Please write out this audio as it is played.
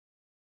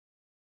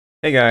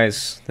Hey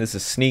guys, this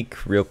is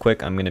Sneak. Real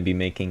quick, I'm going to be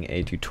making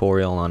a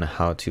tutorial on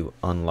how to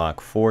unlock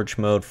Forge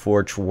mode,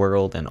 Forge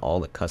world, and all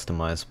the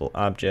customizable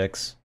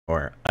objects,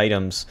 or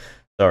items,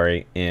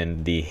 sorry,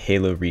 in the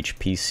Halo Reach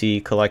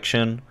PC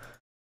collection.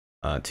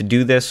 To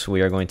do this,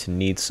 we are going to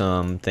need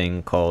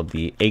something called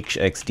the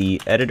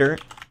HXD editor.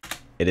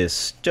 It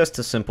is just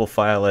a simple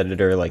file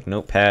editor like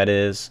Notepad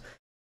is.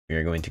 We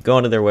are going to go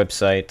onto their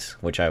website,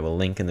 which I will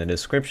link in the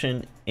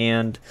description,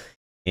 and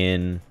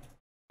in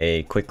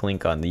a quick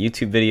link on the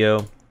YouTube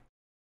video.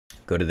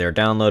 Go to their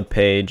download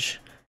page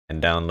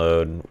and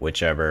download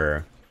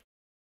whichever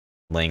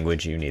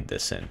language you need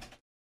this in.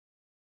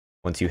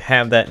 Once you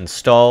have that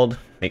installed,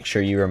 make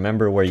sure you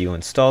remember where you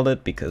installed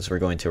it, because we're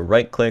going to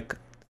right click,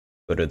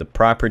 go to the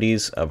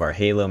properties of our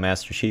Halo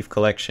Master Chief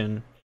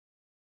Collection.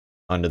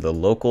 Under the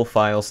local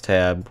files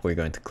tab, we're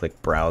going to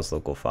click browse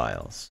local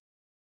files.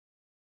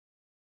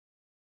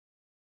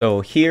 So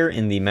here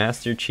in the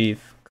Master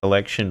Chief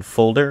Collection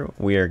folder,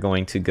 we are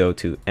going to go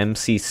to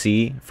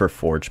MCC for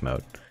Forge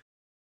mode.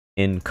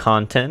 In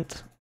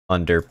content,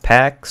 under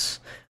Paks,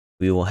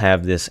 we will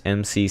have this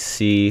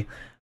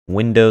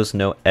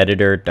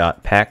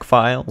MCC-WindowsNoEditor.pak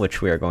file,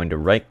 which we are going to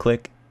right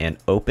click and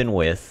open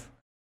with.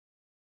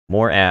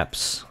 More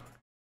apps.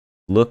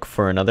 Look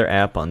for another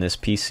app on this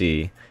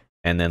PC,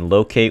 and then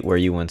locate where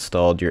you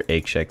installed your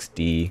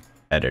HXD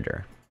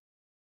editor.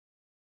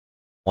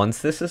 Once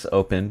this is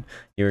open,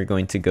 you're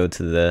going to go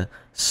to the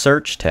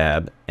Search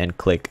tab and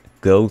click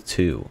Go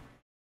To.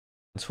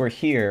 Once we're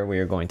here, we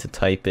are going to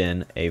type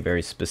in a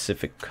very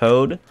specific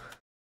code,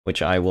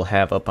 which I will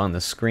have up on the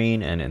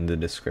screen and in the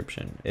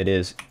description. It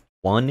is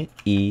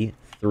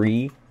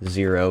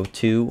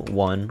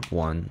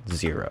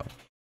 1E302110.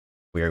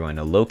 We are going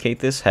to locate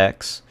this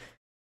hex,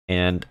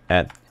 and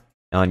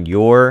on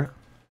your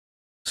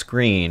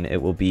screen,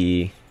 it will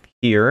be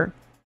here,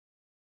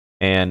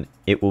 and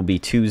it will be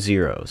 2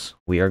 zeros.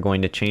 We are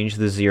going to change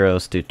the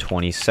zeros to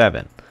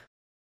 27.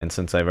 And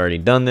since I've already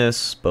done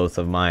this, both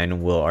of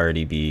mine will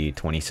already be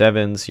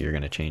 27s. You're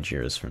going to change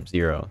yours from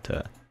 0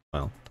 to,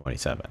 well,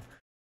 27.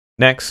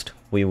 Next,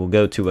 we will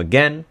go to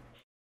again,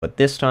 but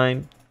this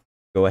time,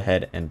 go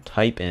ahead and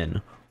type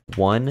in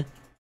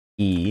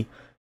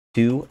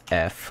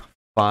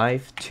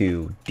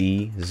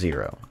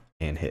 1E2F52D0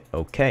 and hit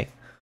OK.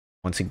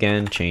 Once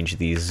again, change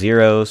these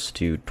zeros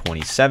to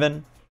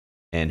 27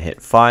 and hit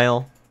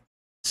File,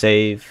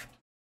 Save.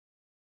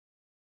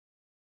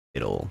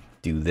 It'll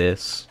do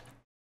this.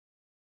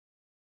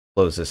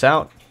 Close this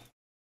out,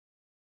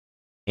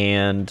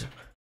 and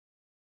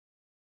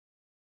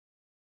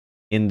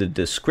in the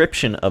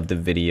description of the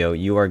video,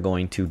 you are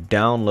going to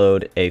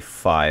download a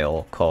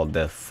file called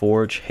the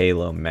Forge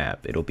Halo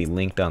map. It'll be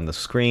linked on the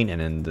screen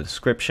and in the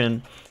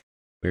description.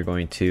 We're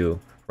going to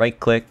right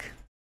click,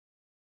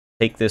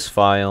 take this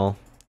file,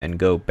 and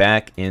go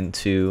back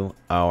into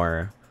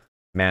our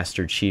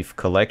Master Chief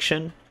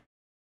Collection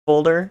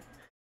folder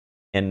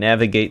and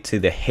navigate to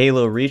the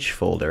Halo Reach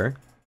folder.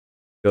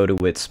 Go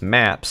to its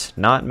maps,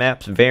 not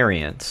maps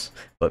variants,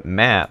 but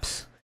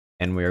maps,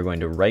 and we are going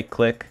to right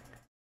click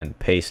and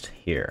paste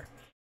here.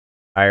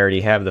 I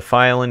already have the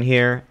file in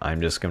here. I'm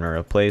just going to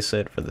replace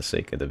it for the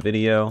sake of the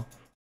video,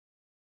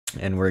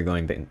 and we're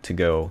going to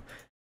go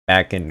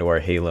back into our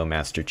Halo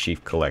Master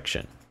Chief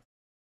Collection.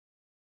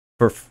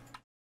 For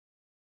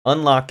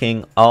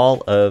unlocking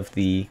all of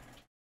the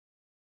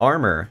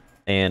armor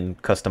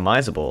and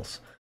customizables,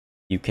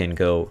 you can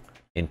go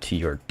into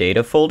your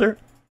data folder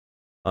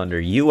under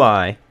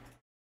UI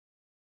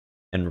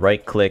and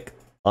right click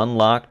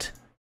Unlocked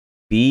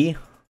B.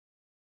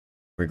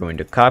 We're going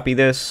to copy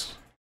this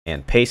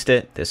and paste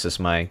it. This is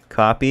my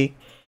copy.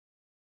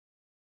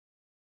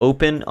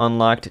 Open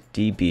Unlocked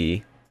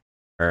DB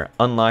or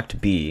Unlocked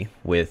B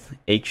with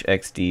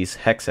HXD's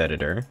hex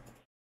editor,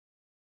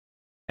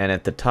 and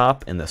at the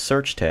top in the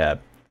search tab,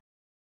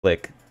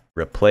 click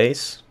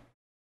Replace,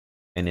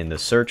 and in the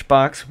search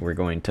box we're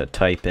going to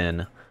type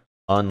in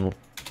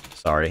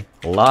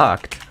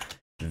locked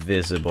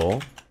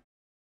visible.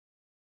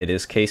 It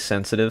is case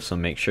sensitive, so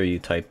make sure you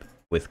type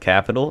with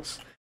capitals,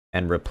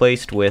 and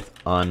replaced with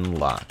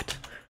unlocked.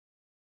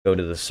 Go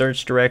to the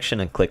search direction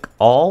and click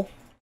all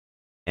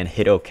and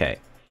hit OK.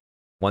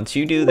 Once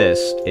you do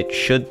this, it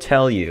should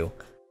tell you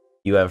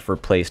you have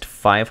replaced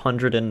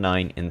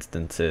 509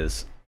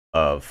 instances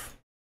of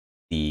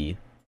the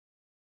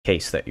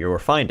case that you were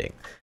finding.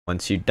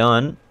 Once you're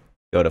done,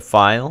 go to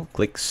File,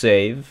 click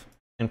Save,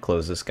 and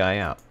close this guy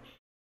out.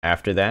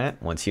 After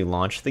that, once you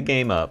launch the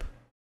game up,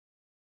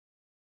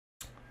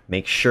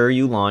 make sure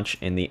you launch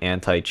in the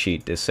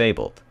anti-cheat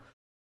disabled.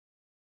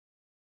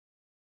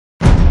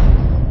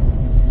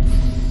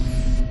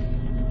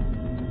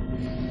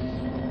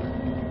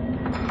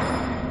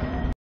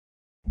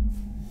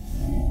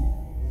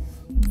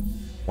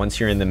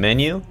 Once you're in the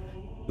menu,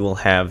 you will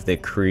have the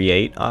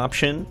Create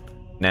option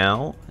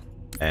now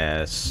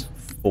as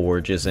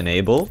Forge is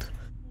enabled.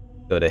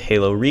 Go to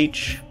Halo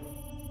Reach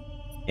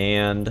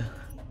and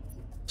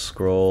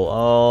scroll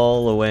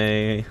all the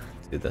way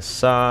to the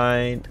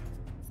side,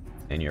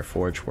 and your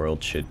Forge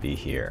world should be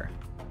here.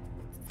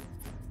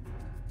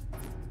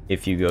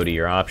 if you go to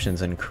your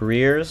options and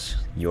careers,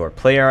 your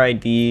player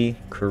ID,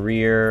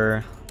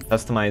 career,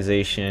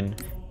 customization,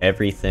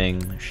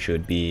 everything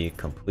should be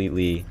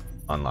completely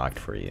unlocked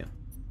for you.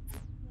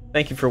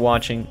 Thank you for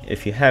watching.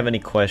 If you have any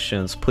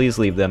questions, please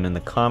leave them in the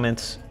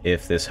comments.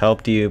 If this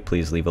helped you,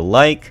 please leave a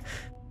like.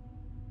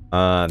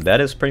 That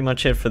is pretty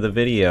much it for the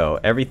video.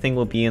 Everything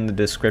will be in the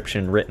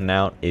description written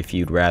out if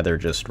you'd rather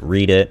just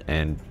read it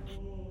and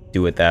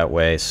do it that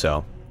way.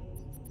 So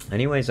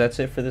anyways, that's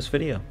it for this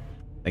video.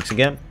 Thanks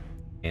again,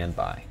 and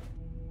bye.